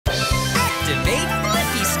Activate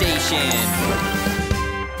Blippi Station.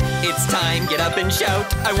 It's time, get up and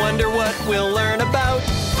shout. I wonder what we'll learn about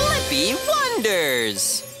Blippi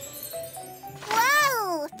Wonders.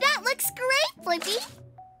 Whoa, that looks great, Blippi.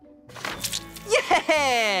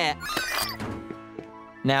 Yeah!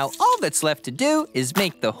 Now all that's left to do is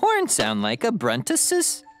make the horn sound like a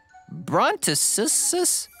brontosaurus.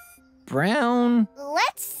 Brontosaurus? Brown?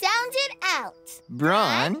 Let's sound it out.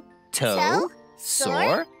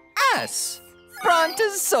 Brontosaurus.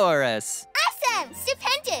 Brontosaurus. Awesome!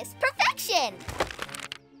 Stupendous! Perfection!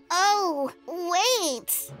 Oh,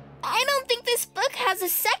 wait. I don't think this book has a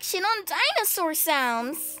section on dinosaur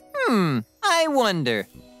sounds. I wonder,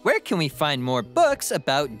 where can we find more books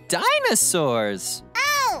about dinosaurs?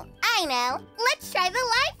 Oh, I know. Let's try the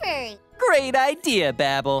library. Great idea,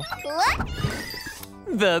 Babble. What?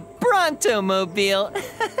 The Brontomobile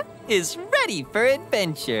is ready for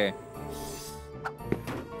adventure.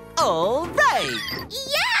 All right.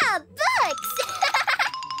 Yeah, books!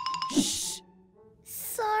 Shh.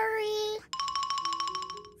 Sorry.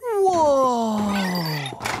 Whoa.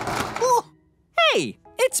 Oh, hey,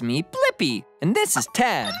 it's me, Blippi, and this is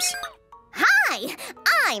T.A.B.S. Hi,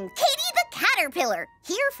 I'm Catie the Caterpillar,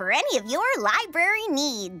 here for any of your library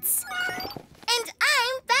needs. And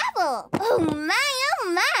I'm Babble. Oh my,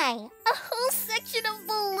 a whole section of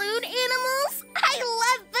balloon animals? I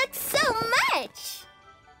love books so much.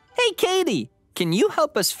 Hey, Catie, can you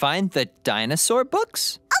help us find the dinosaur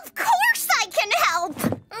books? Of course I can help!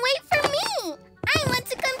 Wait for me. I want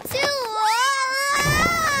to come too.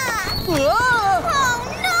 Whoa! Oh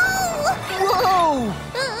no! Whoa!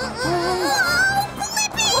 Oh,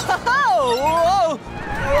 Blippi! Whoa! Whoa!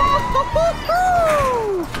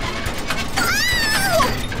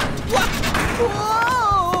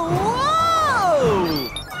 Whoa!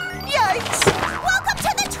 Yikes! Welcome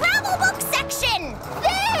to the travel book section!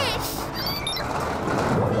 Fish!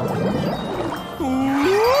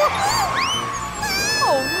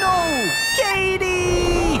 Oh no!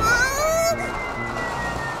 Catie!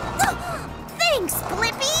 Thanks,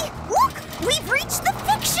 Blippi! Look! We've reached the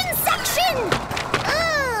fiction section!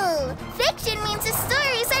 Ooh, fiction means the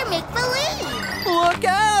stories are make-believe. Look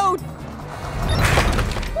out!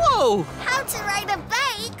 Whoa! How to ride a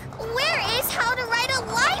bike? Where is how to ride a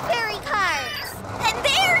library card? And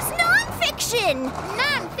there's nonfiction!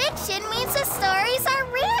 Non-fiction means the stories are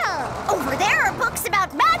real. Over there are books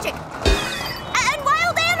about magic, and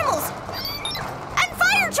wild animals, and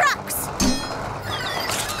fire trucks!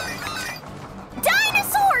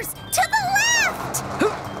 Dinosaurs! To the left!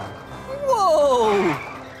 Whoa!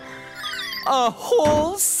 A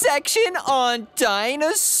whole section on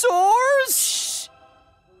dinosaurs? Shh.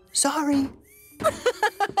 Sorry.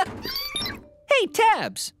 Hey,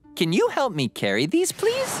 T.A.B.S, can you help me carry these,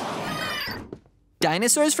 please?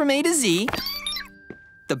 Dinosaurs from A to Z,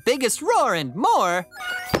 the biggest roar and more,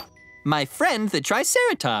 my friend the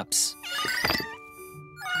Triceratops.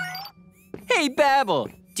 Hey, Babble,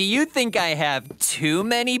 do you think I have too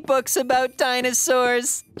many books about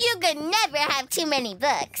dinosaurs? You could never have too many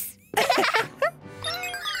books.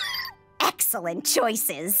 Excellent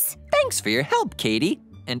choices. Thanks for your help, Catie.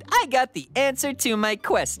 And I got the answer to my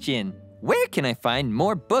question. Where can I find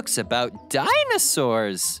more books about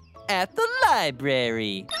dinosaurs? At the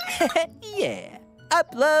library. Yeah.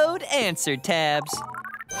 Upload answer tabs.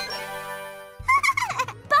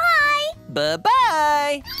 Bye.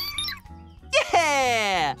 Bye-bye.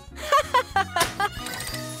 Yeah!